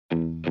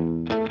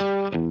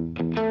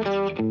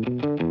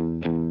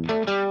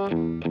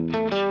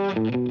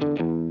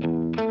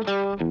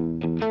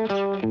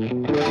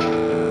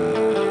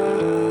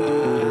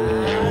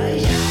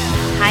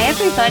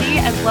everybody,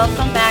 and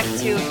welcome back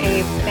to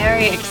a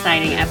very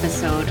exciting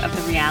episode of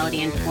The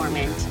Reality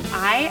Informant.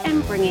 I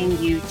am bringing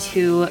you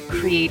two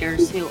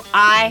creators who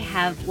I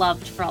have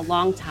loved for a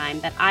long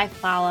time, that I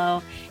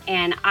follow,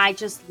 and I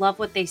just love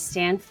what they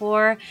stand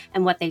for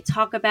and what they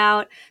talk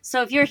about.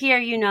 So if you're here,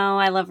 you know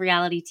I love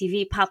reality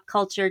TV, pop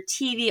culture,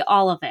 TV,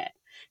 all of it.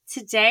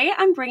 Today,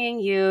 I'm bringing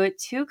you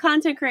two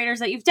content creators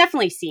that you've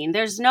definitely seen.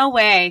 There's no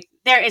way.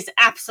 There is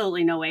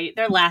absolutely no way.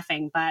 They're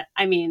laughing, but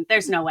I mean,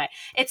 there's no way.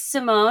 It's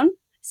Simone,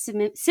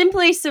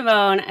 Simply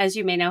Simone, as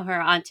you may know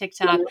her on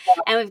TikTok.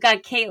 And we've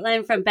got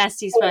Caitlin from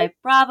Besties by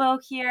Bravo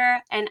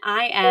here. And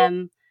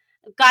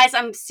guys,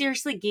 I'm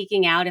seriously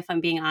geeking out if I'm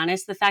being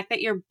honest. The fact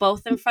that you're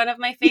both in front of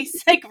my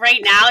face, like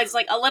right now, is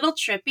like a little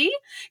trippy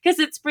because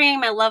it's bringing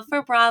my love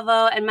for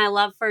Bravo and my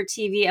love for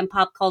TV and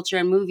pop culture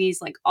and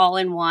movies like all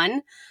in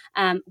one.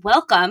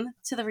 Welcome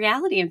to The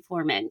Reality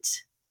Informant.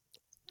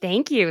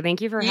 Thank you.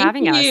 Thank you for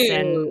having us.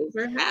 And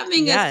for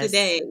having us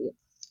today.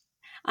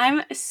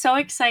 I'm so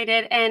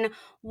excited. And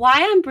why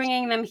I'm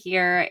bringing them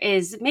here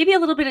is maybe a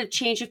little bit of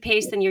change of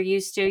pace than you're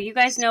used to. You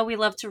guys know we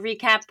love to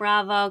recap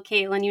Bravo.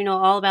 Caitlin, you know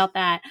all about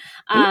that.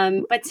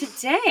 But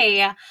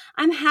today,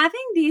 I'm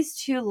having these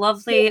two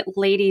lovely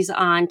ladies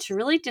on to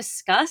really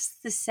discuss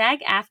the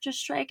SAG-AFTRA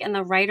strike and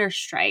the writer's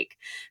strike.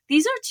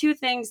 These are two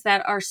things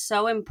that are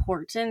so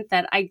important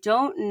that I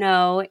don't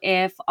know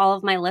if all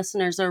of my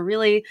listeners are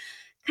really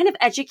kind of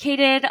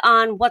educated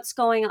on what's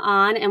going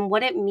on and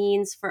what it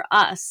means for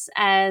us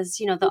as,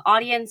 you know, the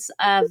audience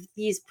of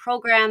these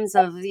programs,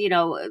 of, you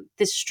know,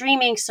 the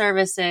streaming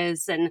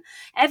services and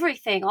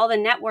everything, all the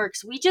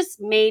networks.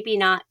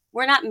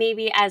 We're not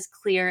maybe as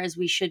clear as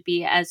we should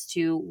be as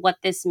to what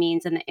this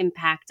means and the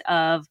impact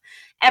of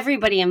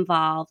everybody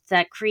involved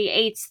that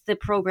creates the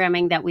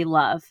programming that we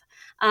love.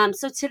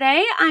 So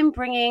today I'm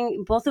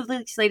bringing both of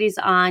these ladies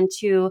on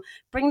to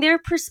bring their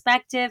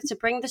perspective, to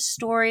bring the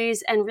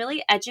stories and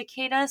really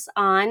educate us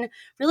on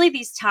really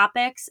these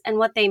topics and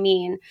what they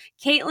mean.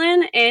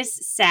 Caitlin is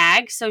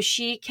SAG, so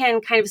she can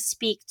kind of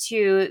speak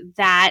to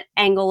that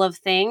angle of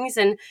things.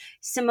 And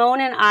Simone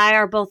and I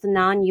are both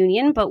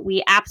non-union, but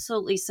we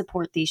absolutely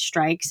support these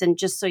strikes. And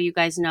just so you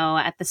guys know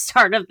at the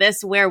start of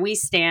this, where we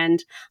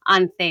stand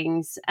on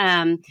things.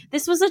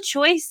 This was a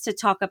choice to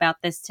talk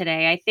about this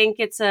today. I think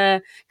it's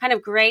a kind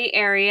of gray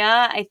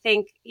area. I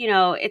think, you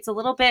know, it's a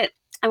little bit,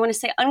 I want to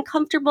say,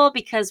 uncomfortable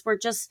because we're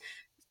just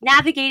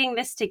navigating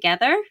this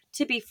together,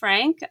 to be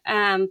frank.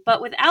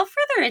 But without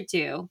further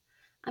ado,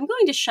 I'm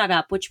going to shut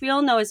up, which we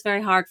all know is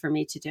very hard for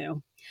me to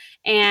do.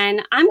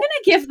 And I'm going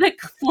to give the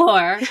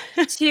floor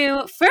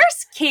to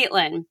first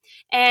Caitlin,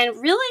 and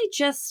really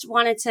just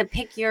wanted to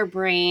pick your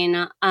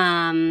brain.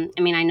 I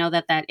mean, I know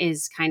that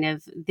is kind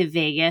of the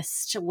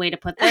vaguest way to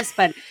put this,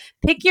 but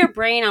pick your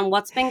brain on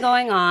what's been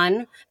going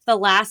on the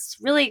last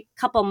really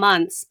couple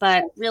months,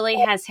 but really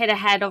has hit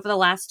ahead over the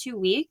last 2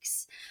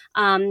 weeks,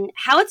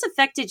 how it's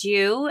affected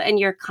you and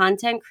your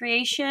content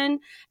creation,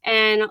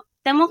 and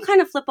then we'll kind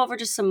of flip over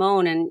to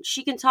Simone and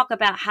she can talk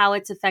about how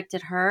it's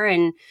affected her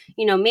and,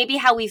 you know, maybe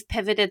how we've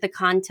pivoted the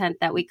content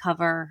that we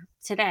cover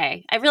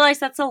today. I realize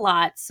that's a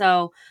lot.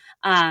 So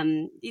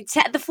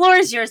the floor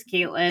is yours,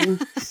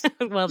 Caitlin.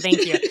 Well,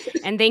 thank you.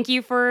 And thank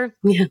you for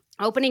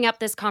opening up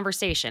this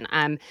conversation.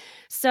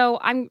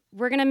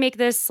 We're going to make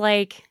this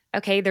like,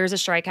 okay, there's a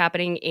strike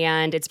happening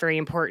and it's very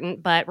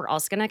important, but we're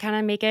also going to kind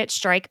of make it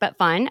strike but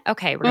fun.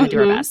 Okay, we're going to do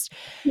our best.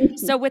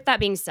 So with that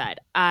being said,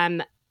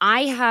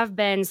 I have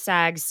been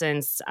SAG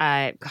since,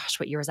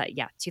 what year was that?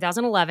 Yeah,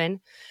 2011,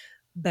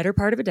 better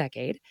part of a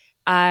decade.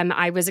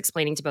 I was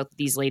explaining to both of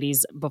these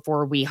ladies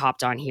before we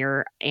hopped on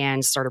here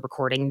and started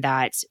recording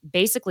that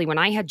basically when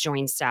I had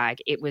joined SAG,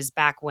 it was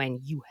back when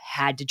you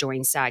had to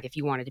join SAG if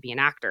you wanted to be an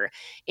actor.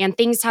 And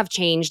things have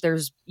changed.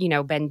 There's, you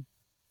know, been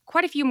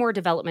quite a few more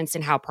developments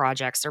in how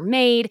projects are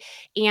made.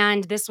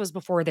 And this was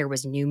before there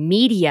was new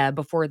media,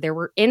 before there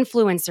were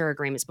influencer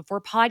agreements,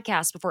 before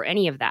podcasts, before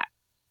any of that.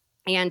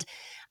 And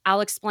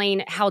I'll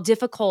explain how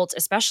difficult,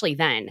 especially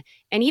then,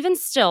 and even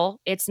still,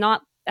 it's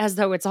not as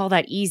though it's all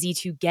that easy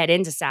to get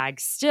into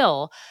SAG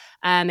still.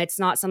 It's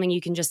not something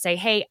you can just say,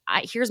 hey,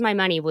 here's my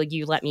money. Will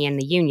you let me in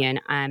the union?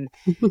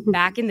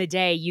 Back in the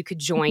day, you could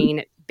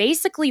join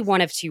basically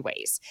one of two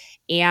ways.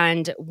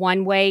 And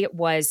one way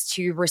was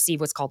to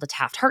receive what's called a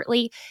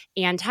Taft-Hartley.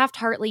 And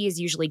Taft-Hartley is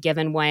usually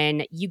given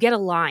when you get a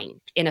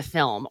line in a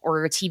film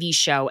or a TV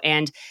show.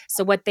 And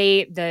so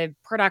the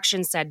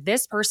production said,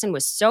 this person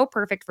was so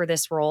perfect for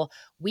this role.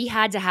 We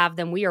had to have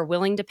them. We are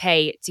willing to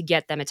pay to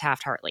get them a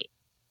Taft-Hartley.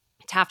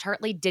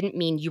 Taft-Hartley didn't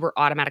mean you were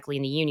automatically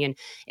in the union.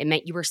 It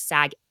meant you were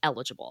SAG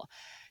eligible.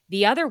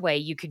 The other way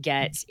you could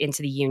get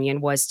into the union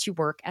was to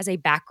work as a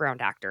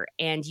background actor.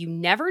 And you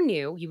never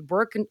knew. You would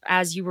work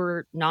as you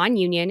were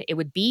non-union. It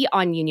would be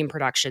on union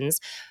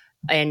productions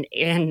and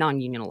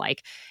non-union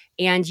alike.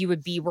 And you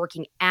would be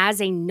working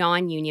as a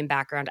non-union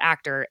background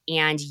actor.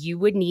 And you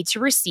would need to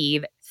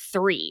receive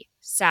 3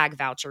 SAG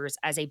vouchers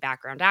as a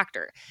background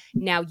actor.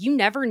 Now, you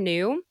never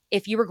knew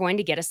if you were going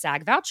to get a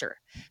SAG voucher.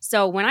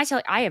 So when I tell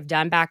you I have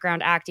done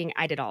background acting,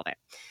 I did all of it.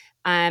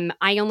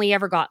 I only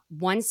ever got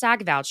one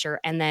SAG voucher,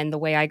 and then the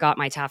way I got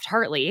my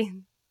Taft-Hartley,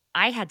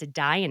 I had to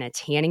die in a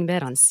tanning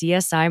bed on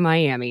CSI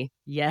Miami.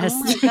 Yes.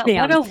 Oh my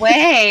God. What a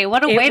way.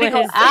 What a way to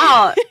go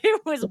out.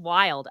 It was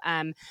wild.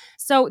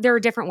 So there are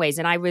different ways.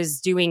 And I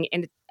was doing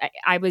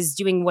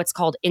what's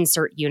called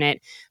insert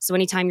unit. So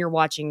anytime you're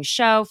watching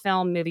show,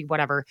 film, movie,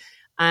 whatever,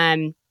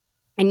 and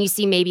you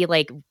see maybe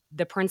like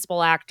the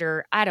principal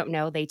actor, I don't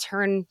know, they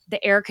turn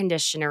the air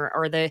conditioner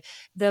or the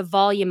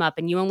volume up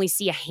and you only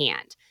see a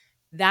hand.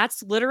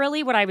 That's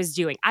literally what I was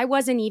doing. I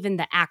wasn't even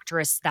the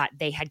actress that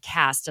they had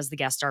cast as the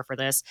guest star for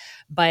this,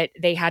 but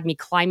they had me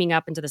climbing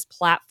up into this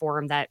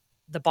platform that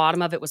the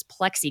bottom of it was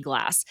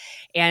plexiglass.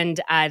 And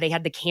they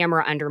had the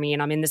camera under me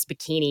and I'm in this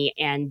bikini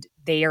and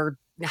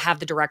have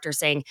the director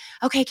saying,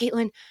 okay,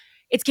 Caitlin,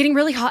 it's getting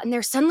really hot in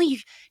there. Suddenly,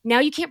 now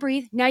you can't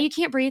breathe. Now you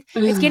can't breathe.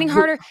 It's getting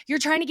harder. You're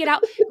trying to get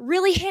out.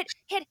 Really hit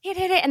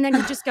it. And then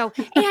you just go,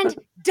 and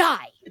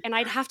die. And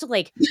I'd have to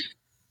like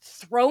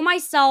throw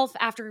myself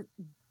after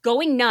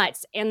going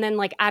nuts. And then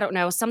like, I don't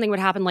know, something would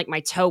happen, like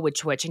my toe would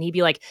twitch and he'd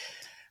be like,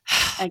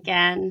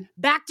 again,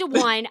 back to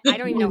one. I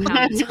don't even know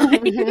how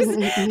many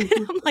times.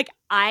 I'm like,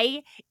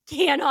 I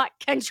cannot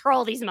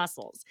control these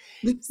muscles.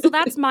 So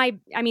that's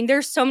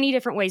there's so many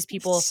different ways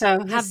people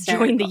have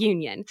joined the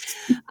union.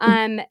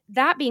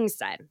 That being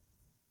said,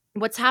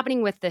 what's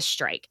happening with this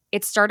strike?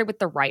 It started with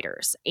the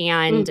writers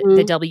and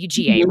the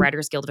WGA,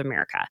 Writers Guild of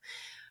America.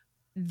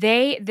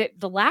 The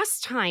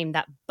last time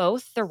that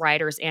both the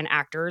writers and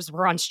actors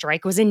were on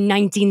strike was in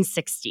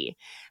 1960.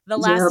 The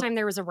last time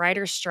there was a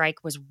writer's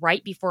strike was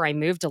right before I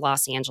moved to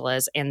Los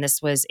Angeles, and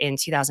this was in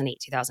 2008,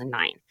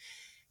 2009.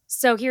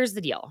 So here's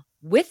the deal.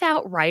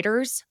 Without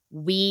writers,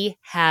 we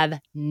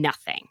have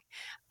nothing.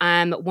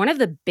 One of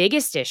the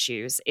biggest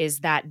issues is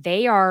that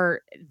they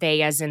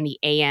as in the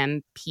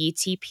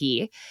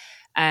AMPTP,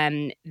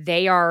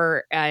 they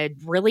are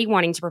really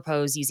wanting to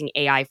propose using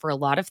AI for a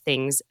lot of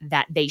things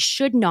that they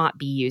should not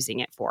be using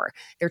it for.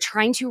 They're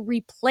trying to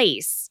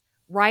replace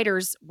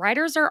writers.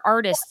 Writers are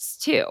artists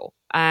too.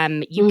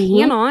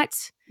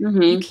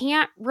 You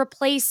can't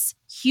replace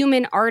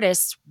human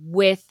artists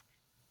with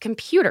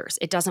computers.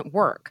 It doesn't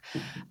work.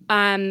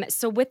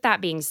 So with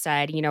that being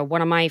said,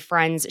 one of my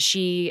friends,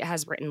 she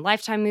has written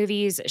Lifetime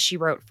movies. She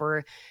wrote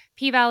for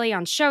P-Valley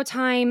on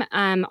Showtime,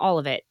 all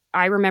of it.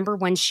 I remember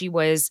when she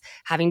was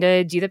having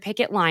to do the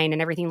picket line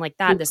and everything like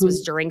that. This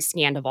was during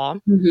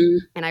Scandival.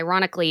 And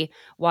ironically,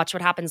 Watch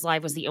What Happens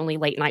Live was the only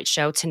late night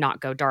show to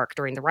not go dark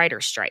during the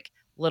writer's strike.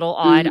 Little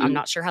odd. I'm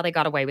not sure how they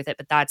got away with it,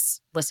 but I'm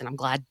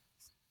glad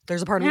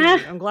there's a part of me.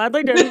 I'm glad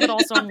they did, but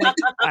also I'm like,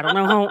 I don't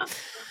know how.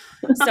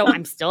 So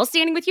I'm still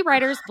standing with you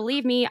writers.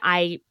 Believe me,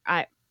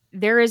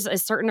 there is a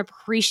certain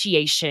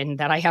appreciation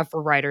that I have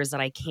for writers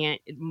that I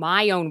can't,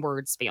 my own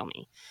words fail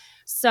me.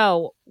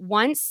 So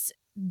once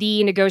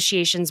the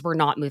negotiations were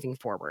not moving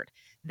forward,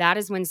 that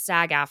is when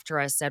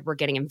SAG-AFTRA said we're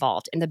getting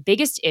involved. And the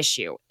biggest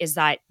issue is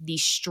that the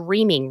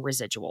streaming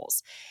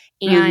residuals,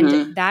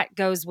 and that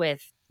goes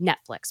with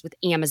Netflix, with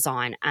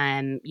Amazon,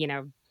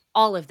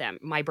 all of them,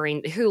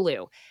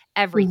 Hulu,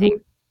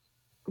 everything.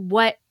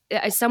 What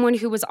someone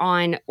who was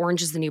on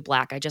Orange is the New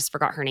Black, I just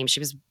forgot her name.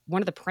 She was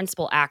one of the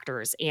principal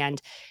actors,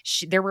 and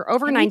there were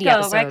over 90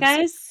 episodes. Right,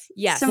 guys?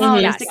 Yes.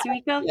 Simone, yes. is it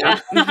Kimiko?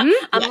 Yeah.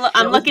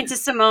 I'm looking to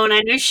Simone.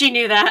 I knew she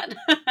knew that.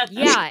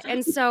 Yeah,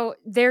 and so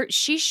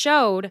she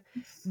showed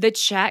the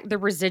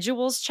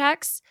residuals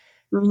checks.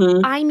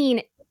 I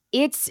mean,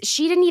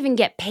 she didn't even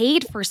get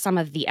paid for some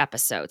of the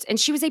episodes, and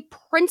she was a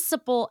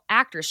principal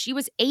actress. She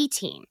was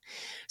 18.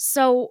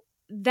 So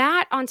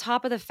that on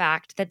top of the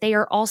fact that they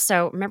are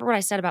also, remember what I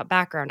said about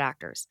background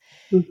actors.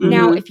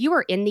 Now, if you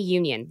are in the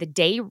union, the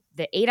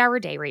 8-hour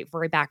day rate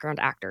for a background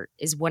actor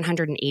is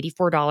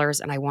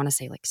 $184, and I want to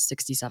say like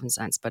 67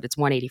 cents, but it's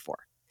 $184.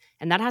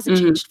 And that hasn't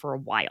changed for a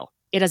while.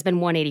 It has been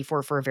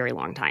 $184 for a very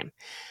long time.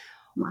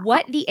 Wow.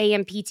 What the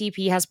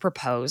AMPTP has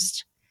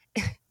proposed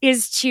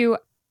is to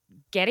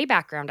get a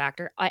background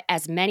actor,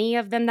 as many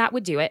of them that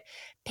would do it,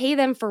 pay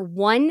them for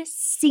one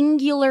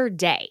singular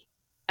day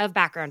of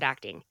background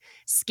acting,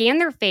 scan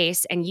their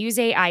face, and use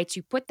AI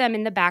to put them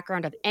in the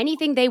background of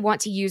anything they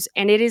want to use,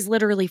 and it is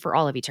literally for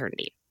all of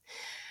eternity.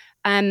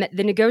 And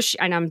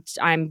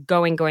I'm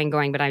going,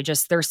 but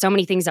there's so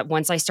many things that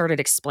once I started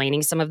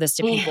explaining some of this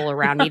to people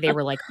around me, they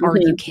were like, are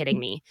you kidding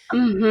me?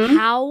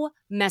 How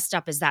messed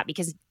up is that?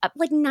 Because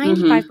like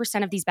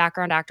 95% of these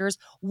background actors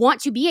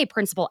want to be a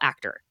principal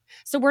actor.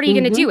 So what are you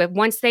going to do if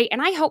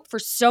and I hope for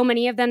so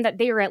many of them that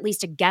they are at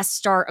least a guest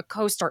star, a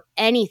co-star,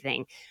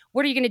 anything.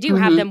 What are you going to do?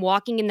 Have them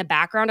walking in the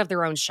background of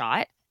their own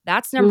shot?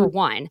 That's number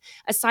one.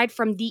 Aside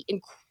from the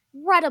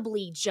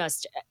incredibly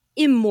just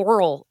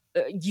immoral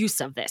use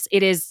of this,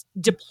 it is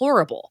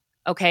deplorable.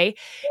 Okay.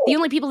 The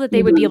only people that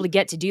they would be able to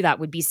get to do that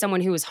would be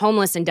someone who is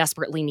homeless and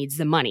desperately needs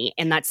the money.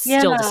 And that's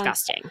still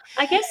disgusting.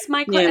 I guess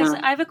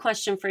I have a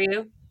question for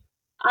you.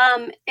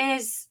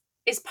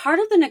 Is part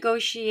of the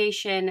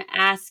negotiation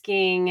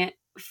asking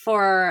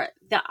for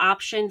the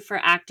option for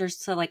actors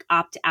to like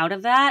opt out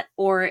of that,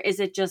 or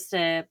is it just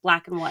a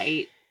black and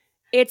white?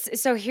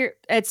 It's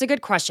a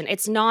good question.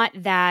 It's not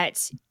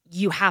that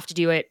you have to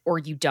do it or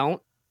you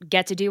don't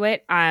get to do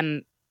it.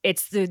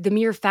 It's the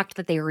mere fact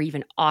that they are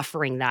even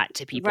offering that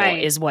to people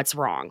is what's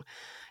wrong.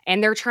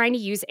 And they're trying to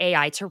use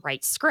AI to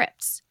write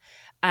scripts.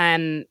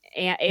 And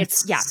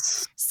it's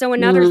So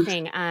another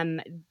thing,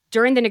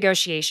 during the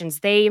negotiations,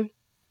 they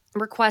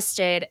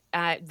requested,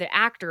 the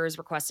actors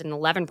requested an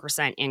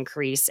 11%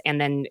 increase, and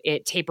then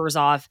it tapers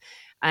off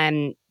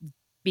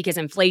because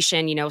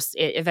inflation, it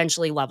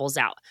eventually levels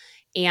out.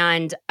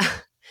 And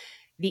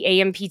the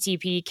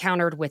AMPTP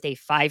countered with a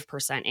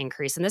 5%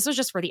 increase. And this was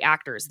just for the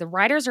actors. The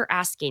writers are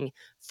asking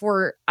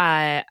for,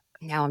 now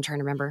I'm trying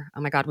to remember,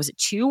 oh my God, was it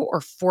 2 or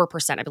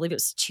 4%? I believe it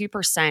was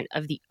 2%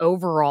 of the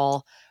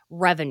overall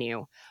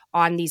revenue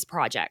on these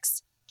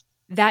projects.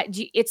 That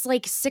it's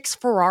like 6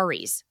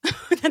 Ferraris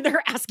that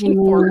they're asking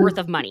for worth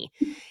of money.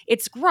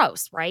 It's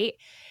gross, right?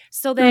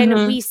 So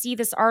then we see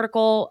this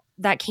article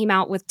that came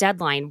out with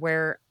Deadline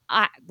where,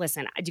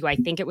 do I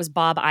think it was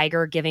Bob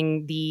Iger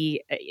giving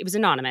it was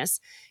anonymous.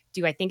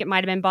 Do I think it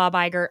might have been Bob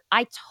Iger?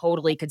 I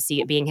totally could see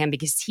it being him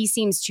because he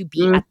seems to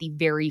be at the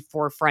very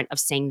forefront of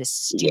saying this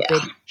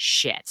stupid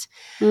shit.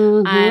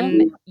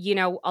 A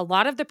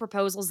lot of the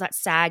proposals that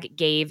SAG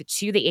gave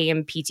to the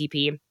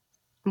AMPTP,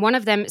 one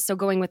of them, so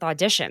going with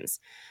auditions,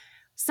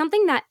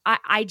 something that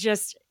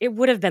it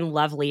would have been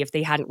lovely if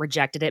they hadn't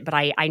rejected it, but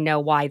I know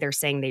why they're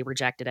saying they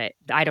rejected it.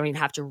 I don't even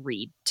have to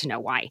read to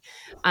know why.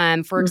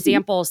 For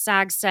example,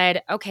 SAG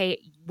said, okay,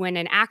 when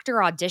an actor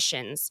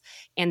auditions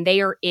and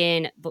they are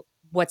in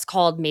what's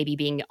called maybe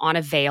being on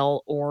a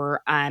veil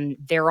or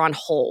they're on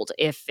hold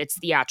if it's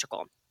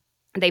theatrical,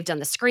 they've done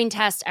the screen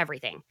test,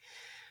 everything.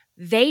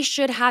 They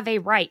should have a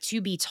right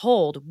to be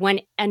told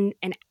when an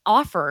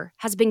offer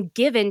has been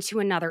given to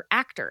another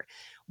actor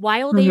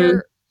while they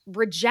are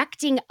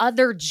rejecting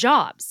other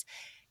jobs.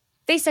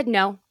 They said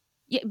no,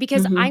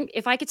 because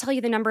if I could tell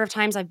you the number of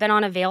times I've been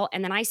on a veil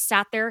and then I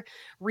sat there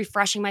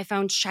refreshing my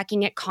phone,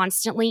 checking it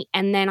constantly,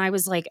 and then I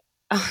was like,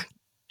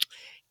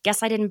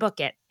 guess I didn't book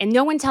it. And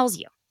no one tells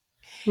you.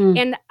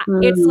 And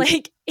it's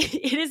like,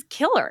 it is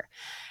killer.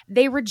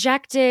 They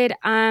rejected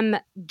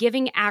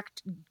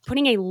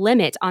putting a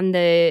limit on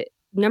the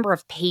number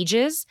of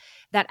pages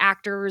that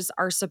actors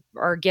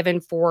are given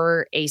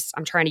for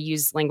I'm trying to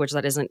use language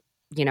that isn't,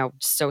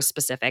 so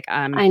specific.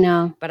 I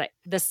know. But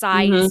the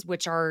sides,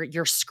 which are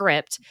your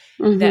script,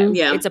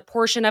 it's a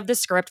portion of the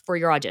script for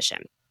your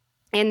audition.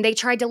 And they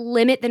tried to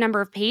limit the number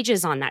of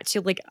pages on that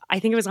to I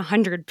think it was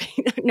 100.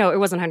 No, it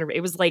wasn't 100.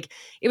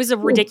 It was a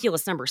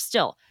ridiculous number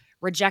still.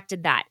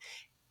 Rejected that.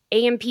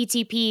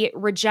 AMPTP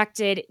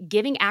rejected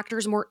giving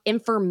actors more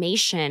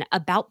information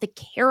about the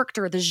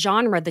character, the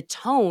genre, the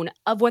tone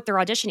of what they're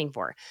auditioning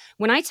for.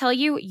 When I tell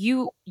you,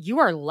 you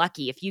are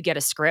lucky if you get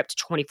a script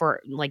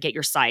 24, get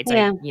your sides,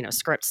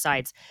 script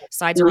sides.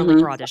 Sides are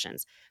only for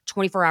auditions,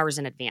 24 hours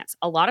in advance.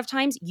 A lot of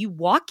times you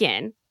walk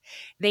in,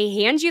 they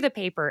hand you the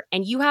paper,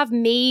 and you have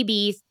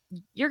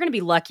you're going to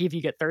be lucky if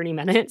you get 30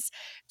 minutes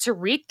to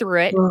read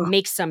through it,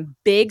 make some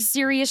big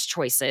serious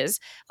choices,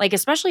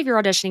 especially if you're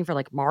auditioning for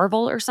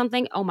Marvel or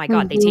something. Oh my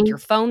God, they take your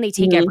phone, they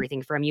take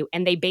everything from you,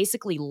 and they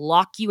basically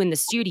lock you in the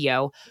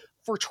studio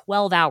for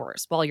 12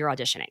 hours while you're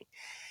auditioning.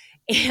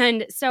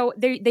 And so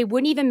they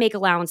wouldn't even make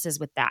allowances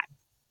with that.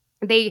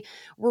 They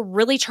were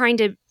really trying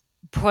to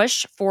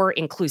push for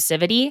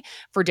inclusivity,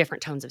 for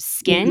different tones of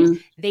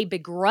skin. They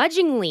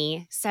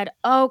begrudgingly said,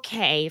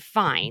 okay,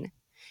 fine.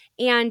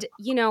 And,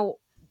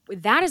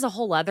 that is a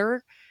whole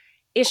other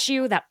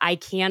issue that I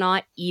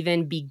cannot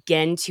even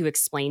begin to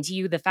explain to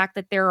you. The fact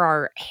that there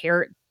are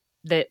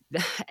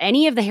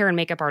any of the hair and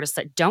makeup artists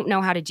that don't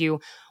know how to do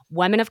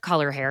women of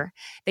color hair,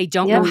 they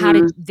don't know how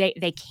to,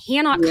 they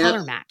cannot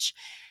color match.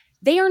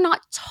 They are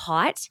not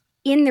taught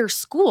in their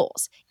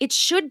schools. It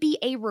should be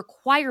a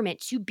requirement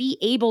to be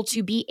able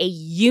to be a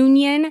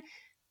union,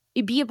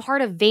 be a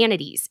part of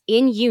Vanities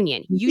in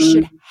union. You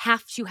should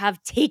have to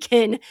have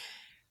taken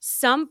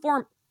some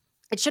form.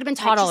 It should have been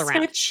taught all around.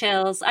 I just got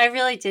chills. I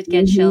really did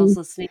get chills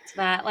listening to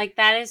that.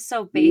 That is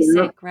so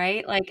basic,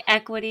 right?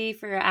 Equity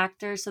for your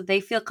actors so they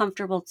feel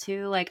comfortable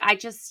too.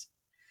 It's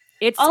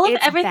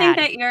everything bad.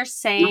 that you're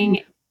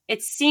saying.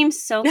 It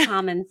seems so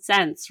common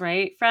sense,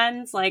 right,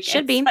 friends?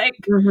 Should be.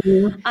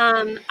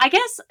 I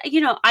guess,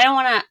 I don't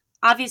want to,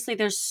 obviously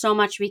there's so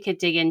much we could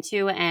dig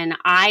into, and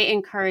I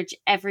encourage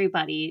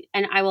everybody,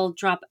 and I will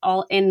drop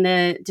all in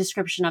the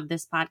description of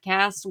this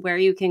podcast where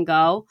you can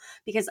go,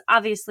 because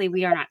obviously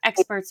we are not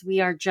experts.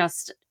 We are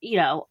just,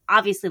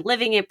 obviously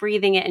living it,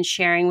 breathing it, and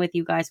sharing with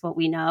you guys what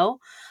we know.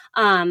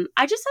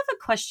 I just have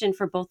a question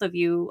for both of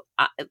you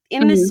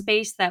in the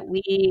space that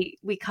we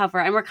cover,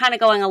 and we're kind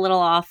of going a little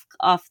off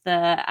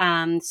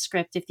the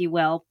script, if you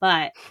will,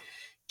 but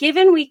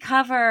given we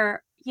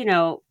cover,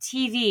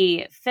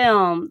 TV,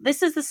 film,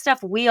 this is the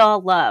stuff we all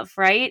love,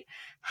 right?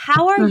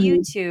 How are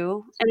you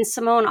two, and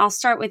Simone, I'll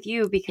start with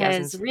you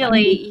because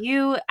really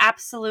you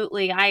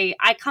absolutely, I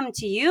come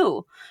to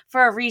you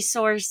for a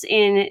resource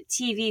in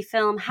TV,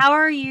 film. How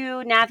are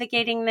you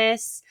navigating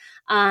this?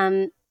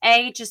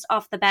 Just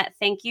off the bat,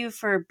 thank you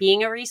for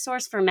being a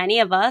resource for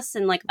many of us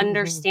and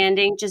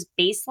understanding just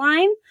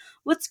baseline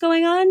what's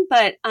going on.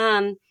 But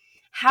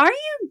How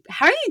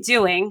are you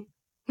doing?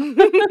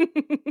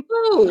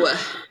 Oh,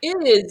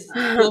 it is.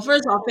 Well,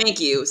 first of all, thank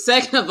you.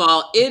 Second of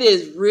all, it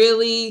is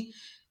really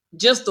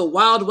just the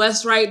Wild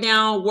West right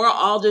now. We're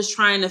all just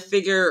trying to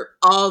figure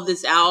all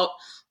this out.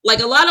 Like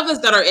a lot of us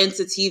that are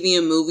into TV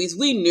and movies,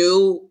 we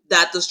knew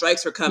that the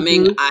strikes were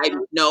coming. Mm-hmm. I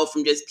know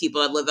from just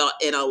people that live out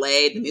in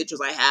LA, the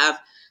mutuals I have,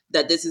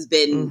 that this has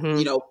been,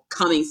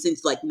 coming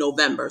since like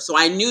November. So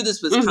I knew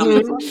this was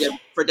coming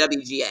for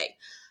WGA.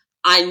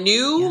 I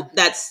knew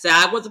that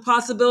SAG was a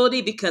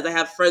possibility because I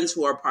have friends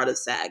who are part of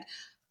SAG.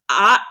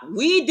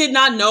 We did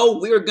not know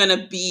we were going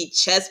to be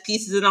chess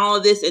pieces in all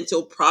of this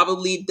until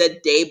probably the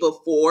day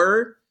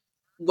before,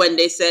 when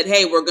they said,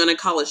 hey, we're going to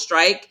call a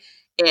strike.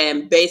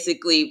 And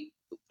basically,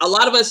 a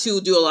lot of us who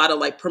do a lot of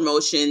like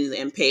promotions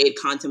and paid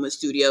content with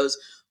studios,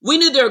 we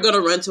knew they were going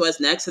to run to us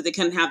next so they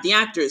couldn't have the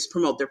actors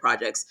promote their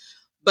projects.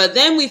 But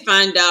then we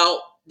find out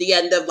the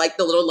end of like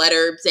the little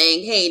letter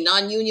saying, hey,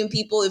 non-union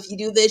people, if you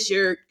do this,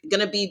 you're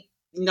going to be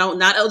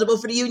not eligible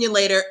for the union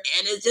later.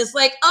 And it's just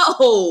like,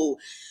 oh,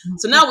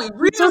 so now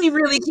we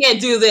really can't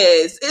do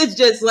this. It's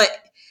just like,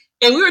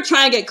 and we were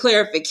trying to get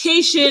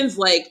clarifications,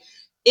 like,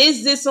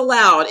 is this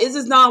allowed? Is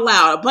this not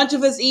allowed? A bunch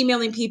of us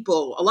emailing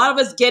people, a lot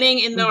of us getting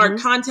in our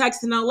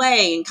contacts in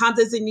LA and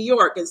contacts in New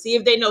York and see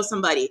if they know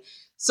somebody.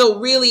 So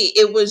really,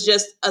 it was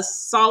just a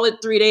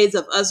solid 3 days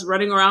of us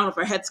running around with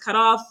our heads cut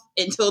off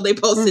until they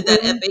posted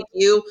that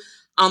FAQ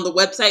on the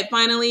website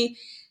finally.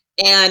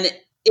 And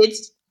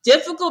it's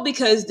difficult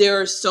because there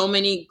are so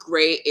many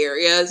gray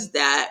areas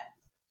that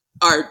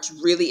are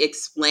really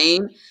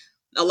explained.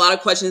 A lot of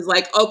questions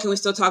like, oh, can we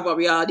still talk about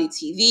reality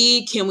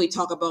TV? Can we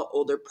talk about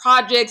older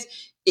projects?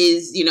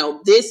 Is,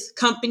 this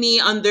company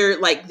under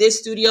like this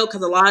studio?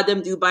 Because a lot of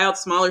them do buy out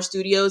smaller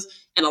studios.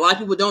 And a lot of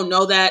people don't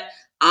know that.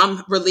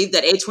 I'm relieved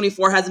that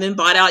A24 hasn't been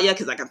bought out yet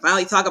because I can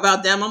finally talk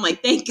about them. I'm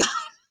like, thank God.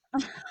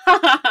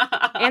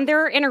 And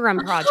there are interim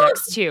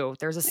projects too.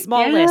 There's a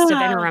small list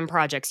of interim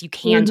projects you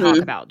can talk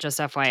about, just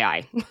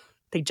FYI.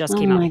 They just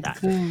came out with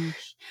that.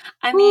 Gosh.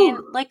 I mean,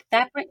 like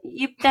that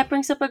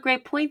brings up a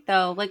great point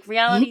though. Like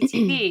reality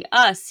TV,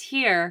 us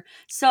here.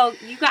 So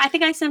you guys, I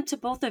think I sent to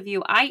both of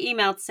you. I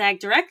emailed SAG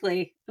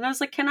directly and I was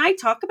like, can I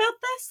talk about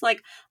this?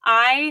 Like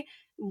I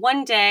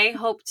one day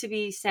hope to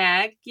be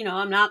SAG.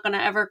 I'm not going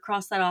to ever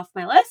cross that off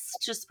my list.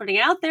 Just putting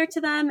it out there to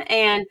them.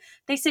 And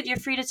they said, you're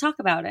free to talk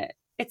about it.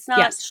 It's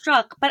not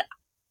struck, but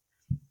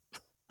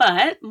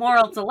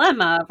moral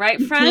dilemma,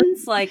 right,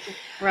 friends? Like,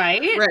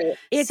 right?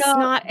 It's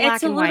not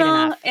black and white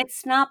enough.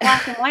 It's not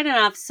black and white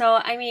enough. So,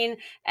 I mean,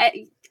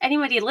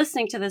 anybody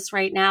listening to this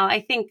right now, I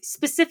think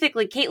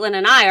specifically Caitlin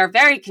and I are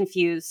very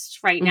confused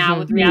right now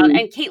with reality.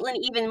 And Caitlin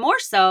even more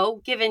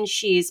so, given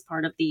she's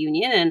part of the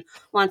union and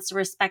wants to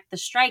respect the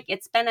strike.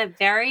 It's been a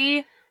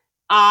very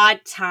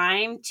odd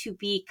time to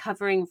be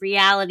covering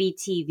reality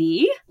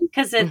TV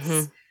because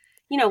it's,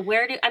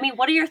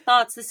 what are your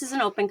thoughts? This is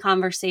an open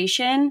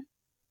conversation.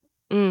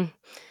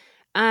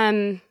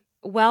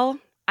 Well,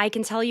 I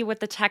can tell you what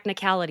the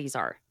technicalities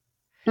are.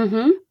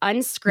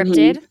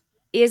 Unscripted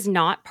is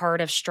not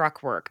part of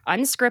struck work.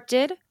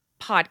 Unscripted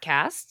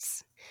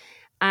podcasts,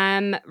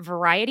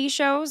 variety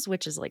shows,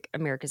 which is like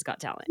America's Got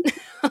Talent.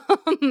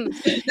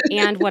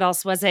 And what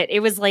else was it?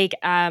 It was like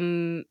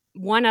one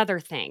other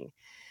thing.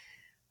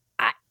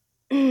 I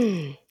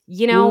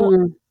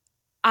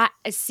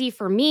see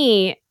for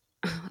me,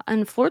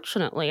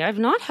 unfortunately, I've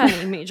not had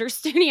any major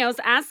studios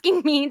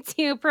asking me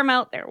to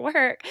promote their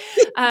work.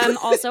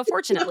 Also,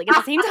 fortunately, at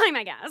the same time,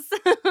 I guess,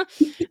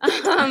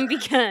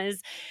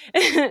 because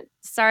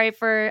sorry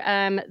for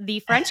the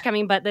French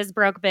coming, but this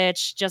broke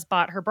bitch just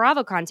bought her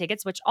BravoCon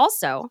tickets, which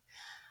also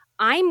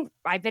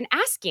I've been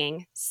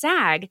asking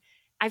SAG.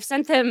 I've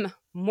sent them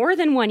more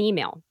than one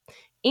email,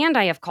 and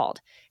I have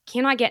called.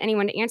 Cannot get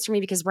anyone to answer me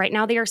because right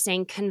now they are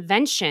saying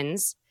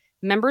conventions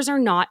members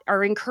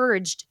are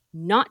encouraged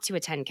not to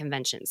attend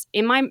conventions.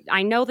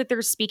 I know that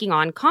they're speaking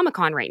on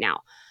Comic-Con right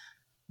now,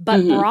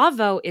 but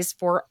Bravo is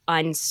for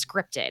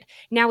unscripted.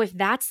 Now, if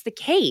that's the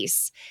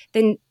case,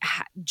 then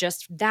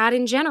just that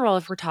in general,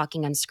 if we're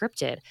talking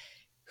unscripted,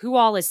 who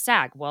all is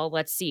SAG? Well,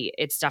 let's see.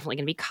 It's definitely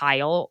going to be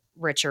Kyle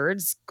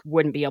Richards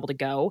wouldn't be able to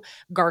go.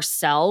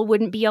 Garcelle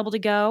wouldn't be able to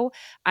go.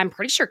 I'm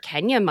pretty sure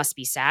Kenya must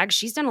be SAG.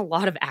 She's done a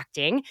lot of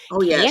acting.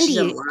 Oh, yeah.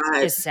 Candy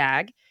is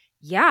SAG.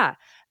 Yeah.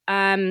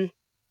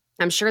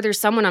 I'm sure there's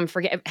someone I'm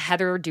forgetting.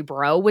 Heather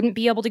Dubrow wouldn't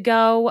be able to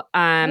go.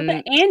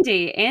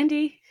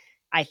 Andy.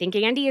 I think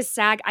Andy is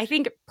SAG. I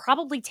think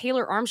probably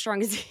Taylor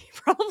Armstrong is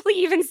probably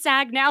even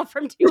SAG now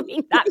from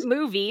doing that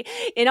movie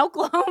in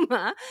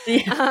Oklahoma.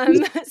 Yeah.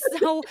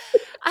 So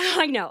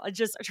I know,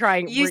 just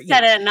trying. You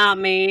said it, not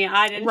me.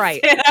 I didn't.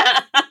 Right. Say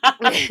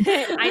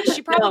that.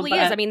 She probably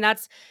is. I mean,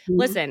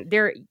 listen,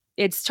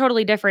 it's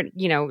totally different,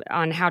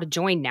 on how to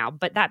join now.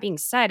 But that being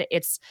said,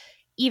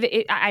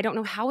 I don't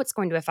know how it's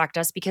going to affect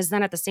us because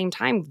then at the same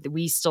time,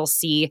 we still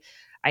see,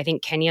 I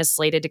think Kenya's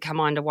slated to come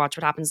on to Watch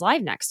What Happens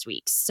Live next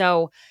week.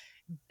 So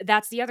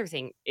that's the other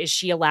thing. Is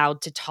she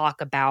allowed to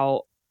talk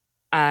about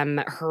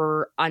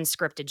her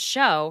unscripted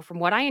show? From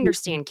what I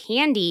understand,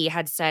 Candy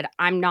had said,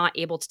 I'm not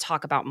able to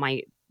talk about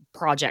my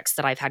projects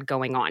that I've had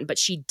going on, but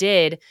she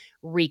did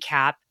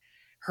recap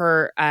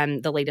her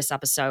the latest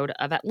episode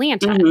of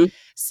Atlanta. Mm-hmm.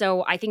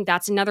 So I think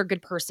that's another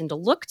good person to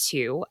look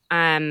to.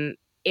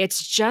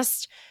 It's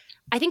just,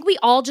 I think we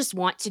all just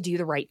want to do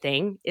the right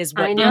thing is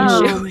what the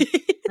issue is.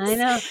 I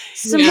know.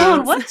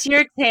 Simone, what's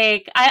your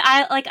take?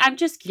 I'm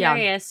just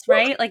curious,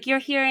 right? Like, you're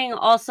hearing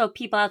also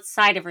people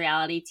outside of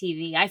reality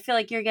TV. I feel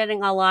like you're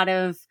getting a lot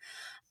of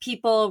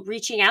people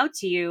reaching out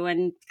to you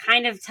and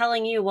kind of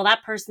telling you, well,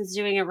 that person's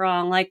doing it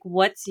wrong. Like,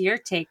 what's your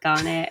take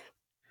on it?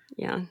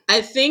 Yeah.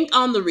 I think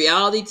on the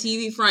reality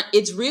TV front,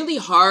 it's really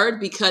hard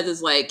because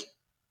it's like,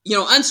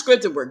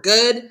 unscripted, we're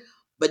good,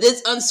 but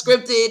this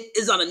unscripted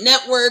is on a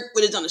network,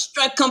 but it's on a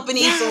strike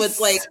company. Yes. So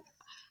it's like,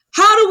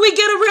 how do we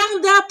get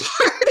around that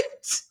part?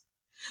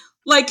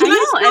 Like, can I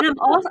know, and I'm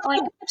also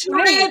like,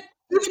 right.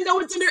 Even though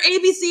it's under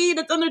ABC,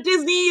 that's under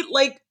Disney,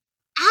 like,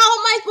 how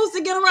am I supposed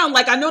to get around?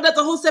 Like, I know that's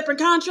a whole separate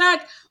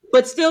contract,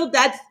 but still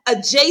that's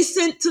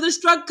adjacent to the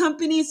strike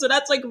company. So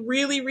that's like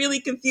really, really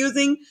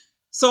confusing.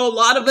 So a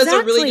lot of us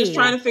are really just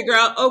trying to figure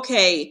out,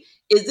 okay,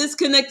 is this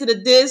connected to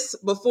this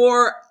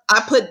before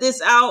I put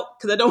this out?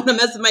 Because I don't want to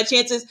mess with my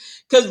chances.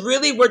 Because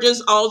really, we're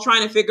just all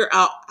trying to figure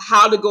out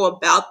how to go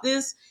about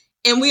this.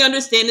 And we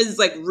understand this is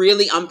like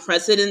really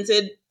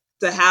unprecedented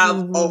to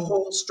have a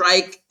whole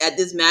strike at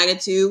this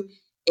magnitude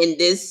in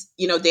this,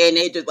 day and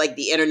age of like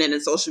the internet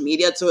and social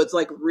media. So it's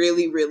like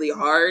really, really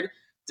hard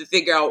to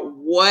figure out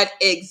what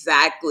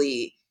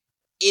exactly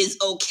is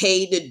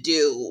okay to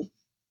do.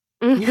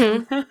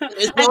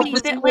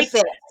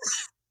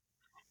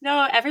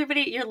 No,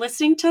 everybody, you're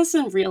listening to us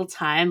in real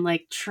time,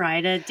 like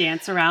try to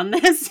dance around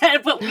this,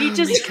 but we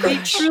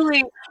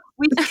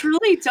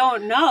truly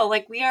don't know.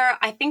 Like, we are,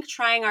 I think,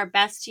 trying our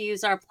best to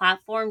use our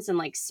platforms and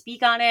like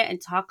speak on it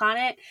and talk on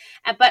it.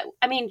 But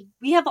I mean,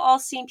 we have all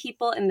seen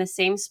people in the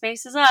same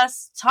space as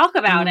us talk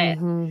about it.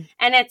 And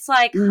it's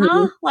like,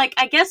 like,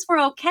 I guess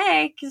we're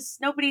okay because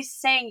nobody's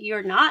saying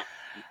you're not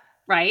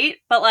right.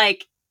 But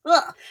like,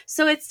 ugh.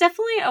 So it's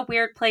definitely a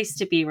weird place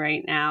to be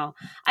right now.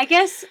 I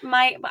guess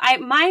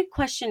my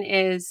question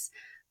is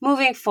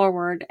moving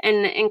forward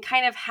and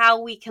kind of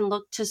how we can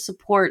look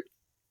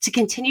to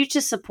continue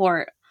to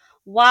support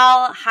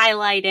while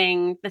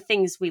highlighting the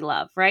things we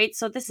love, right?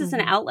 So this is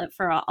an outlet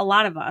for a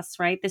lot of us,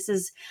 right? This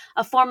is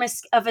a form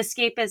of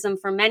escapism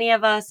for many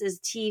of us is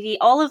TV.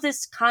 All of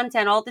this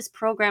content, all this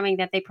programming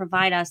that they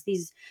provide us,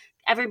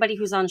 everybody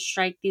who's on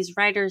strike, these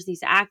writers,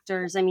 these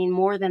actors, I mean,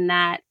 more than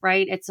that,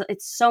 right? It's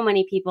so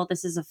many people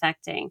this is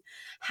affecting.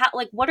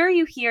 What are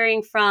you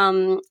hearing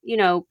from,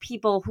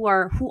 people who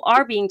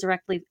are being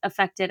directly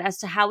affected as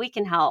to how we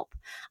can help?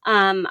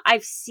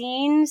 I've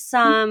seen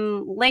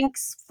some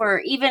links for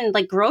even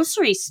like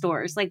grocery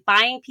stores, like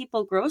buying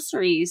people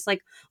groceries.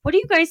 Like, what are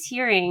you guys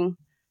hearing?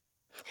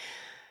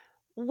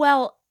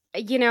 Well,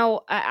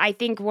 I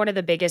think one of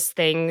the biggest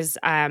things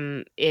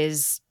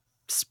is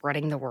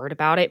spreading the word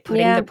about it,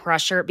 putting the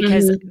pressure,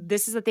 because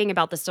this is the thing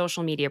about the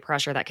social media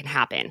pressure that can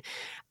happen.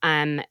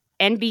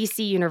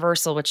 NBC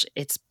Universal, which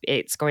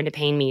it's going to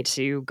pain me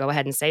to go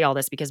ahead and say all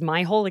this because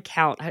my whole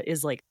account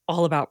is like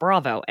all about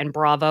Bravo, and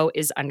Bravo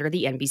is under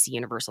the NBC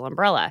Universal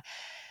umbrella.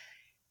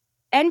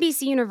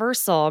 NBC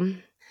Universal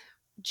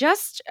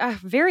just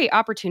very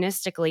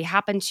opportunistically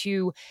happened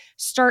to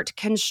start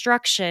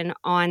construction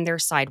on their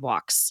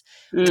sidewalks,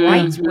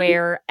 right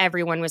where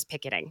everyone was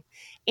picketing.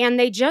 And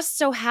they just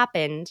so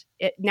happened,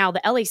 now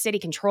the LA City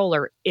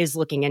Controller is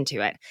looking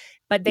into it,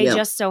 but they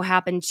just so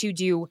happened to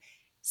do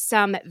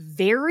some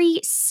very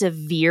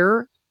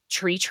severe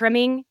tree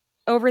trimming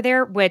over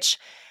there, which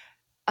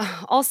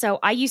also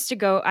I used to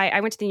go, I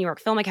went to the New York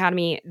Film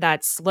Academy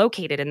that's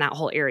located in that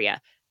whole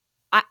area.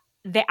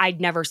 I'd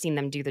never seen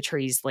them do the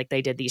trees like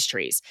they did these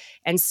trees.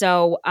 And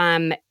so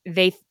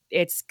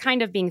it's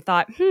kind of being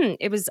thought,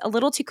 it was a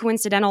little too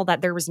coincidental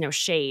that there was no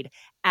shade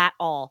at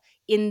all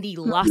in the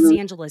Los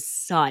Angeles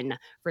sun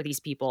for these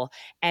people.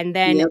 And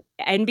then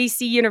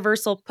NBC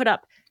Universal put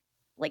up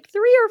like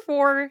 3 or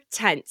 4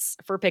 tents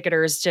for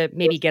picketers to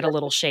maybe get a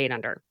little shade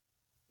under.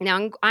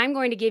 Now, I'm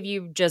going to give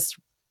you just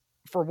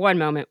for one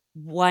moment,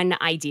 one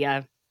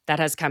idea that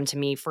has come to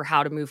me for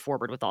how to move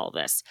forward with all of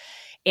this.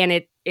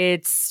 And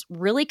it's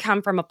really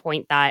come from a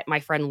point that my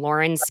friend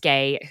Lauren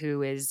Skay,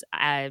 who is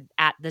at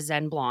the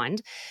Zen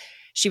Blonde,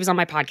 she was on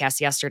my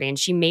podcast yesterday, and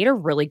she made a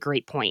really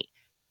great point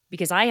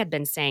because I had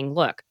been saying,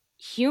 look,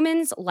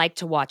 humans like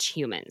to watch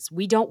humans.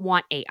 We don't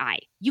want AI.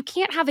 You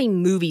can't have a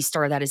movie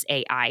star that is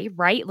AI,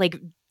 right? Like,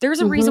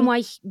 there's a reason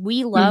why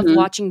we love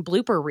watching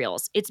blooper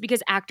reels. It's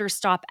because actors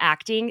stop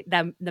acting,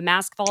 the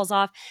mask falls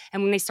off,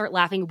 and when they start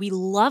laughing, we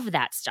love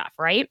that stuff,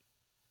 right?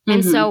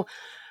 And so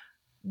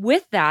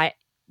with that,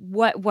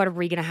 what are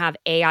we going to have?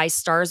 AI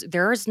stars?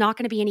 There's not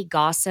going to be any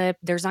gossip.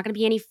 There's not going to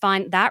be any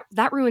fun. That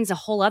ruins a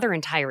whole other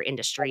entire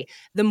industry,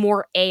 the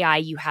more AI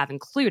you have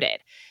included.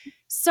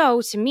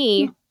 So to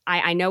me,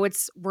 I know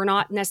we're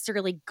not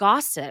necessarily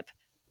gossip,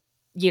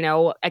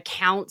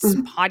 accounts,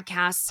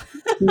 podcasts.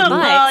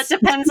 Well, it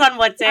depends on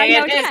what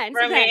day it is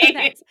for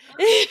me.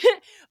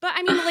 But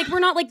I mean, like, we're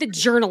not like the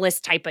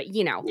journalist type, but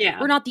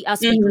we're not the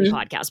Us Weekly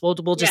podcast.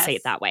 We'll just say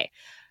it that way.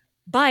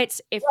 But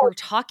if we're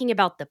talking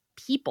about the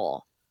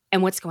people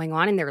and what's going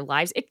on in their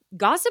lives,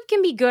 gossip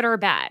can be good or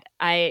bad.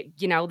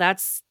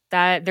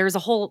 There's a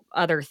whole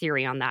other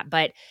theory on that,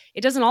 but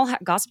it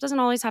doesn't gossip doesn't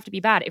always have to be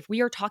bad. If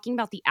we are talking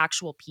about the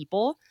actual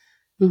people,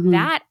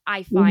 that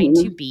I find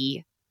to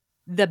be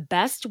the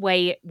best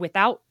way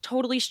without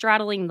totally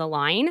straddling the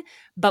line,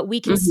 but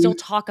we can still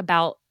talk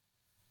about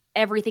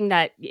everything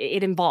that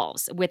it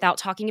involves without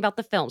talking about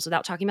the films,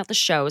 without talking about the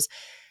shows.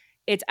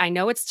 I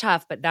know it's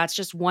tough, but that's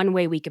just one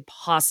way we could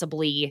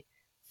possibly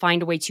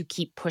find a way to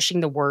keep pushing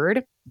the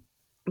word.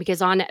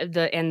 Because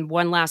and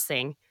one last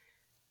thing,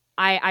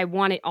 I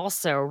want it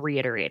also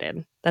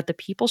reiterated that the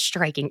people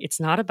striking, it's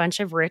not a bunch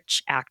of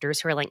rich actors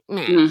who are like,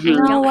 I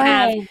don't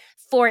have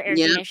 4 air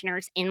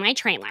conditioners in my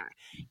trailer.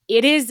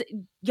 It is,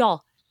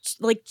 y'all,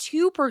 like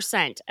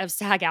 2% of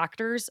SAG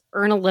actors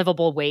earn a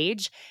livable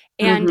wage.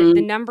 And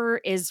the number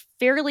is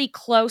fairly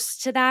close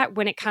to that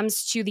when it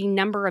comes to the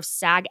number of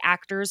SAG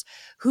actors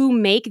who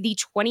make the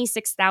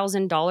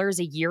 $26,000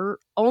 a year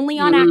only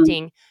on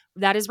acting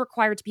that is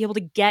required to be able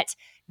to get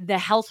the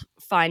health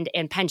fund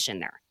and pension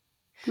there.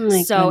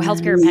 So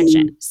healthcare and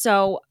pension.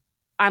 So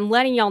I'm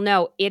letting y'all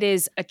know it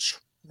is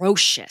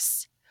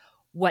atrocious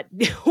what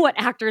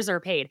actors are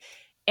paid.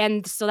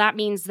 And so that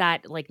means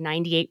that like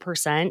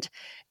 98%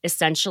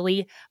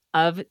 essentially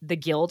of the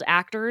guild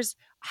actors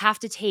have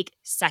to take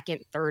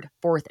second, third,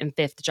 fourth, and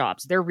fifth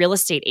jobs. They're real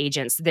estate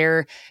agents.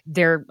 They're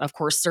of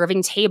course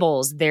serving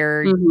tables.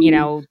 They're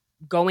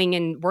going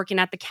and working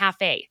at the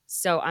cafe.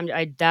 So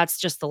that's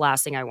just the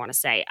last thing I want to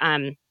say.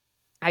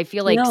 I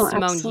feel like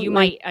Simone, absolutely. You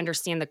might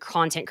understand the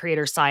content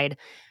creator side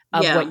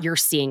of what you're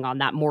seeing on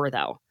that more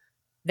though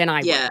than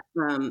I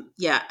would.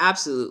 Yeah,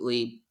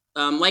 absolutely.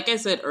 Like I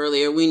said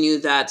earlier, we knew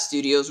that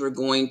studios were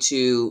going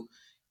to,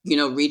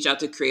 reach out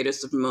to creators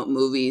to promote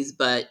movies.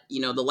 But,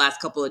 the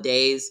last couple of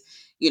days,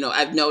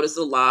 I've noticed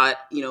a lot,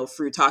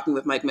 through talking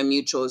with my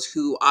mutuals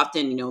who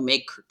often,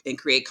 make and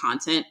create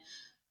content.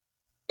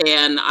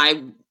 And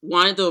I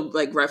wanted to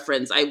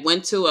reference, I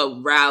went to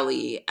a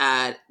rally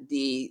at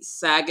the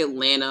SAG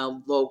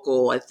Atlanta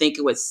local, I think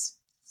it was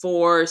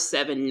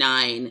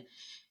 479.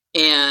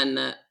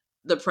 And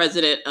the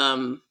president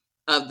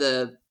of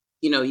the,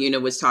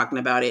 unit was talking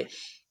about it.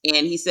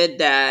 And he said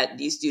that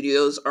these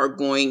studios are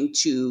going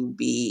to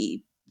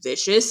be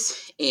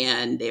vicious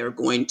and they are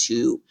going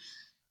to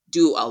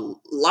do a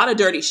lot of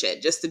dirty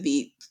shit, just to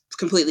be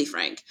completely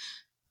frank.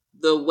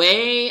 The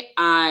way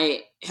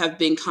I have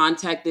been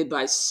contacted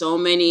by so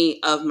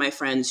many of my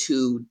friends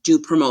who do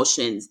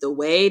promotions, the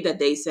way that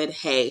they said,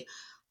 hey,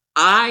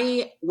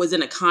 I was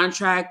in a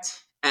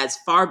contract as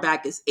far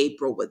back as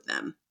April with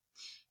them.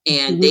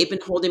 And they've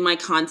been holding my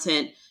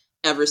content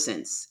ever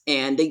since.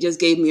 And they just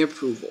gave me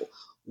approval.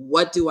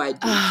 What do I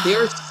do?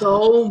 There are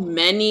so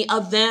many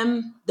of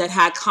them that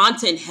had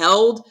content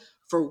held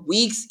for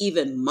weeks,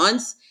 even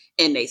months.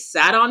 And they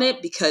sat on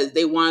it because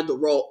they wanted to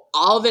roll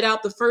all of it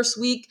out the first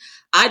week.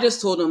 I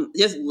just told them,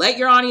 just let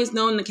your audience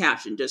know in the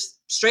caption, just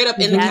straight up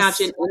in the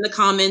caption, in the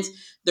comments.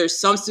 There's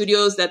some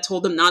studios that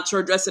told them not to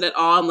address it at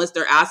all unless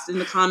they're asked in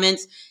the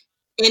comments.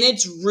 And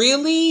it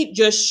really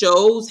just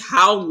shows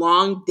how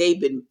long they've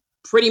been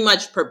pretty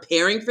much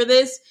preparing for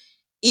this,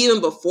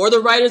 even before the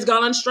writers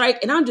got on strike.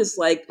 And I'm just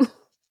like,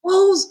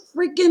 those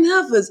freaking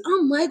heifers.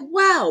 I'm like,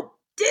 wow,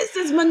 this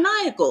is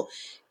maniacal.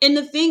 And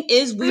the thing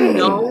is, we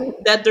know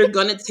that they're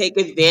going to take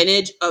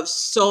advantage of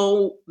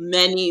so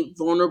many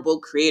vulnerable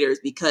creators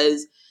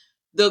because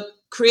the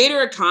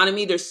creator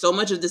economy, there's so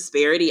much of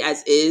disparity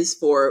as is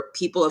for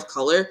people of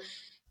color.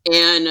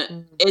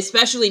 And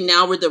especially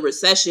now with the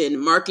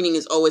recession, marketing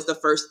is always the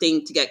first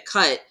thing to get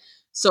cut.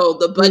 So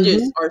the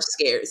budgets are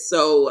scarce.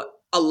 So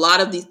a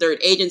lot of these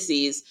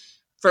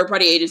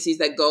third-party agencies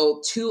that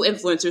go to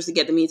influencers to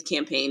get them these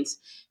campaigns,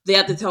 they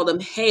have to tell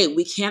them, hey,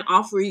 we can't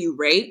offer you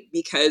rate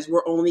because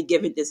we're only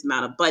given this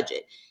amount of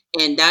budget.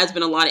 And that's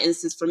been a lot of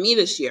instances for me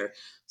this year.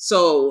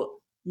 So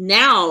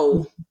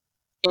now,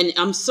 and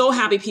I'm so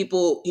happy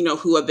people,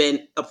 who have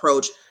been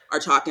approached are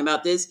talking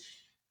about this.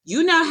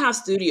 You now have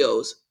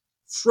studios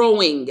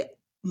throwing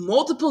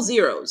multiple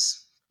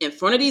zeros in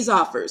front of these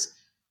offers,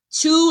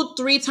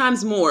 2-3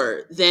 times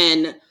more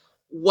than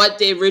what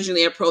they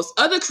originally approached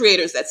other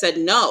creators that said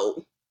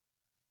no.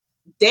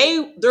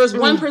 There was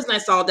one person I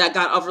saw that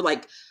got offered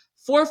like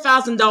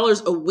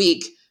 $4,000 a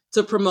week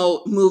to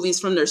promote movies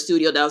from their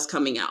studio that was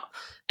coming out.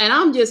 And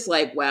I'm just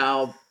like,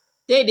 wow,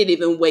 they didn't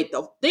even wait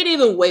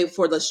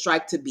for the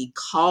strike to be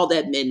called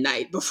at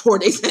midnight before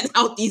they sent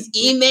out these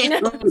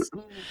emails.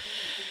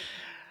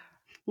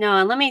 No,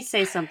 and let me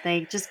say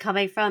something, just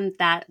coming from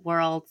that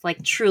world,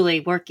 like truly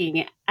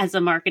working as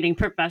a marketing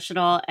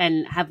professional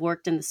and have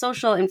worked in the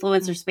social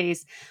influencer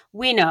space,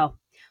 we know.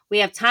 We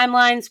have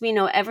timelines. We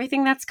know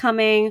everything that's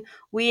coming.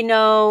 We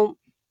know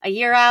a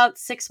year out,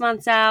 6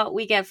 months out,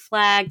 we get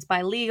flagged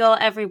by legal,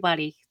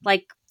 everybody.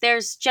 Like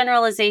there's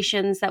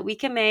generalizations that we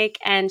can make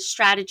and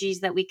strategies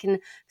that we can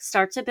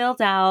start to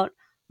build out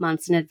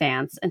months in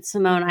advance. And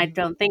Simone, I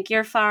don't think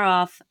you're far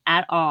off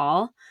at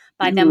all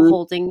by them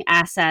holding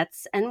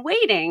assets and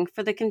waiting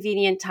for the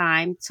convenient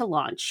time to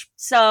launch.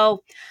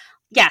 So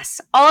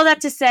yes, all of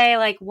that to say,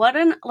 like,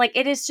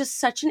 it is just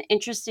such an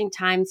interesting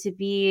time to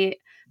be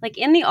like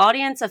in the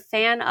audience, a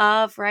fan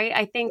of, right?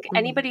 I think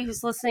anybody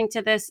who's listening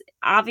to this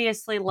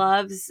obviously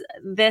loves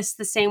this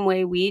the same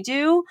way we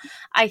do.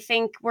 I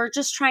think we're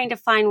just trying to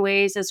find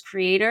ways as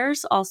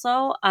creators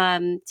also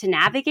to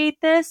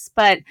navigate this.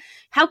 But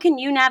how can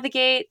you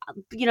navigate,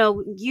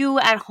 you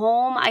at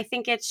home? I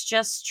think it's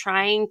just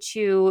trying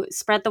to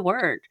spread the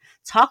word,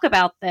 talk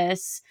about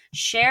this,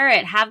 share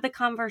it, have the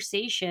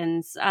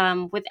conversations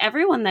with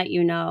everyone that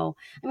you know.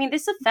 I mean,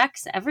 this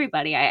affects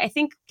everybody. I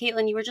think,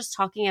 Caitlin, you were just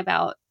talking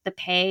about the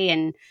pay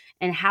and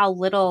how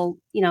little,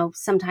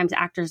 sometimes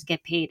actors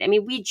get paid. I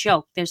mean, we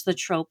joke, there's the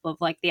trope of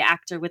like the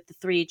actor with the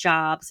 3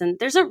 jobs, and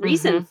there's a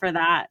reason for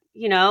that,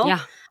 Yeah.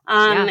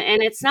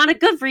 And it's not a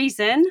good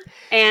reason.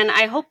 And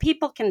I hope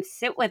people can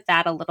sit with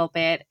that a little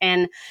bit.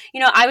 And,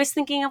 I was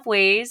thinking of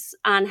ways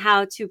on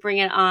how to bring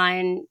it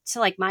on to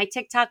like my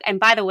TikTok. And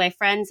by the way,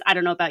 friends, I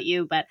don't know about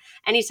you, but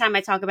anytime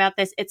I talk about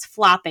this, it's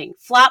flopping,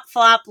 flop,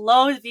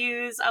 low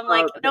views. I'm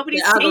like,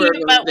 nobody's seeing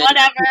it, but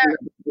whatever.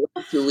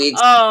 2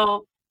 weeks.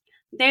 Oh,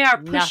 they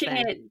are pushing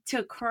it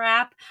to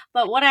crap,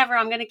 but whatever.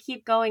 I'm going to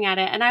keep going at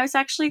it. And I was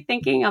actually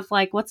thinking of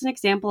like, what's an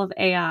example of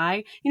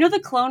AI? The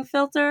clone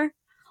filter,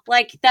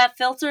 like that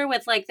filter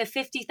with like the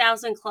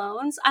 50,000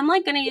 clones. I'm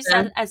like going to use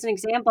that as an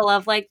example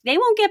of like, they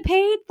won't get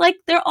paid. Like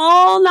they're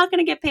all not going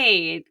to get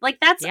paid. Like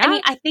that's, I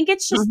mean, I think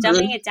it's just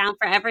dumbing it down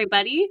for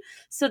everybody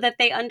so that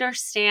they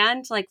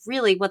understand like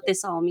really what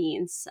this all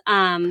means.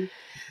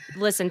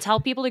 Listen, tell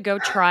people to go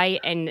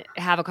try and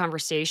have a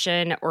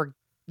conversation or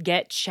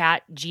get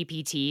Chat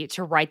GPT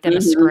to write them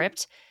a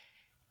script.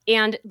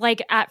 And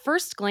like at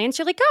first glance,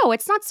 you're like, oh,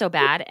 it's not so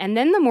bad. And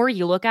then the more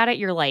you look at it,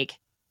 you're like,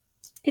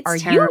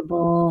 it's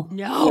terrible.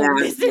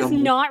 This is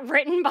not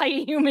written by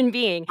a human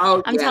being.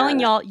 I'm telling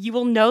y'all, you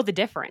will know the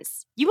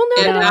difference. You will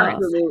know the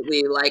difference.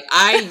 Absolutely. Like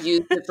I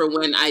used it for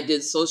when I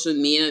did social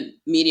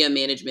media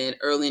management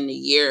early in the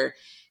year.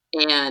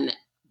 And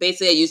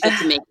basically I used it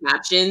to make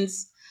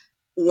captions.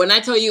 When I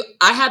tell you,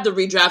 I had to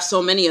redraft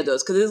so many of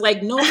those because it's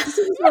like, no, this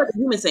is not a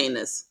human saying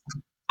this.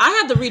 I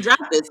had to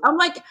redraft this. I'm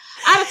like,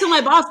 I had to tell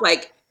my boss,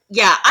 like,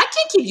 yeah, I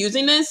can't keep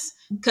using this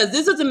because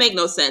this doesn't make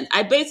no sense.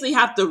 I basically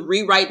have to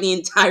rewrite the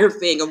entire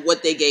thing of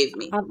what they gave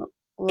me.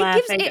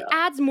 It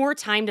adds more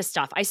time to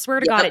stuff. I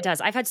swear to God, it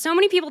does. I've had so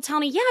many people tell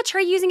me, yeah,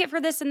 try using it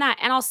for this and that.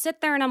 And I'll sit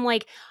there and I'm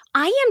like,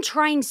 I am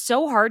trying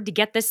so hard to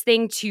get this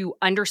thing to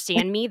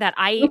understand me that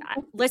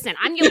listen,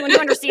 I'm the only one who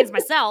understands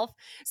myself.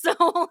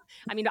 So,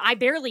 I mean, I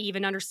barely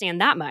even understand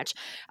that much.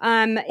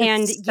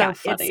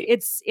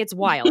 It's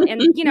wild.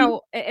 And,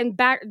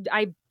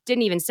 I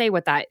didn't even say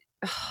what that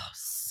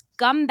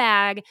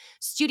scumbag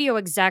studio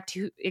exec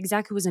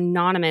who was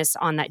anonymous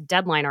on that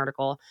Deadline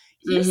article,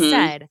 he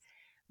said,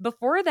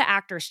 before the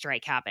actor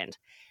strike happened,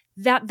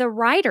 that the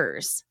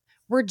writers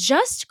were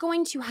just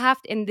going to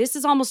have to, and this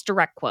is almost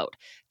direct quote,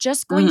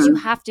 just going to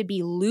have to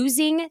be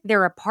losing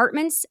their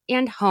apartments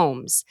and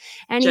homes.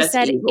 And he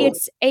said,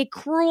 it's a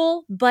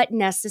cruel but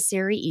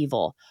necessary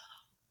evil.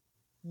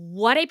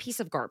 What a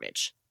piece of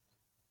garbage.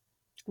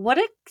 What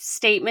a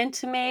statement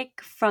to make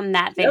from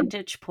that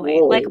vantage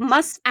point. Like,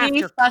 must be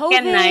after fucking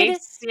COVID.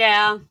 Nice.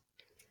 Yeah.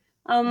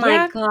 Oh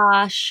my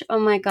gosh.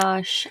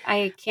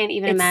 I can't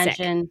even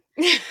imagine.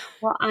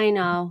 Well, I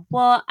know.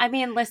 Well, I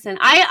mean, listen,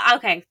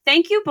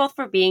 thank you both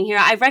for being here.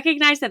 I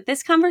recognize that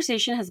this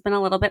conversation has been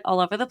a little bit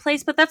all over the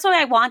place, but that's what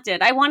I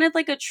wanted. I wanted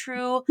like a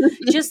true,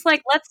 just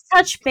like, let's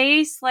touch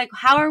base. Like,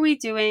 how are we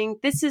doing?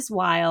 This is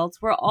wild.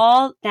 We're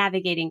all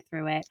navigating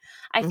through it.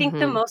 I think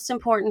the most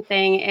important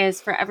thing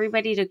is for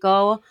everybody to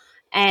go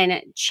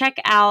and check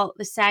out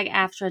the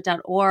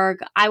SAG-AFTRA.org.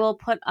 I will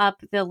put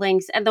up the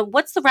links. And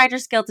what's the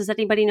Writers Guild? Does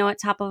anybody know at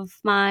top of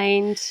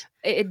mind?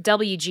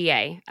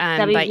 WGA.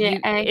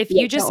 WGA. But if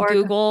you just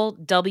Google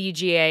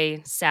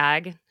WGA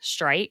SAG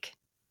strike,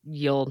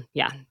 it'll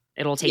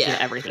take you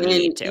to everything you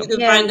need to. You can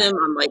find them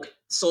on like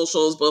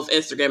socials, both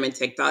Instagram and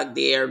TikTok.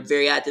 They are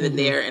very active in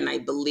there. And I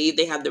believe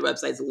they have their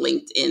websites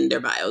linked in their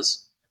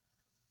bios.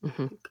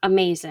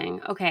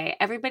 Amazing. Okay,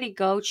 everybody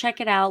go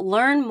check it out,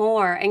 learn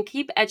more, and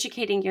keep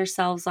educating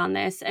yourselves on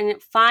this. And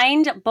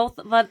find both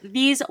of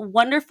these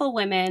wonderful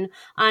women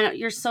on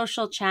your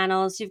social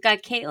channels. You've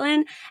got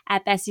Caitlin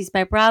at Bessie's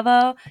by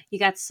Bravo. You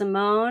got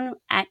Simone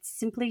at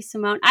Simply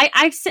Simone.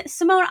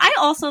 Simone, I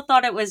also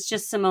thought it was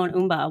just Simone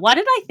Umba. Why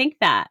did I think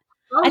that?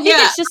 I think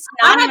it's just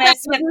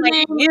synonymous with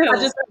like you.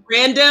 Just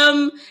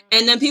random,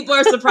 and then people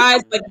are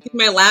surprised like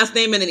my last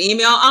name in an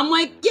email. I'm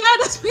like, yeah,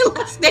 that's my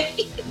last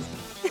name.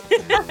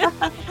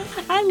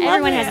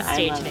 Everyone has a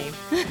stage name.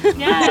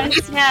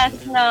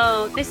 Yes.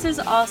 No, this is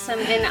awesome.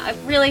 And I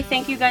really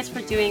thank you guys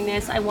for doing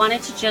this. I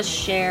wanted to just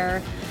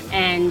share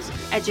and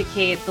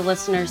educate the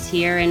listeners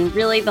here. And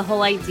really the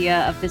whole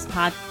idea of this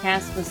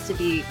podcast was to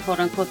be, quote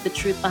unquote, the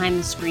truth behind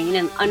the screen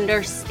and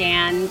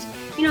understand,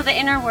 the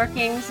inner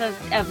workings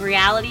of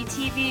reality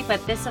TV.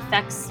 But this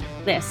affects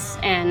this.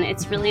 And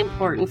it's really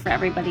important for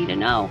everybody to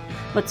know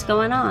what's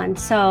going on.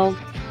 So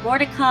more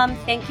to come.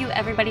 Thank you,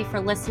 everybody, for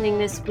listening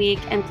this week.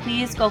 And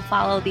please go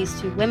follow these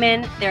two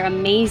women. They're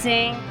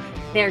amazing.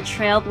 They're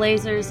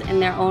trailblazers in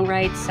their own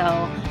right.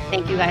 So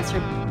thank you guys for.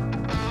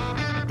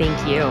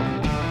 Thank you.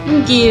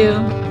 Thank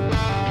you.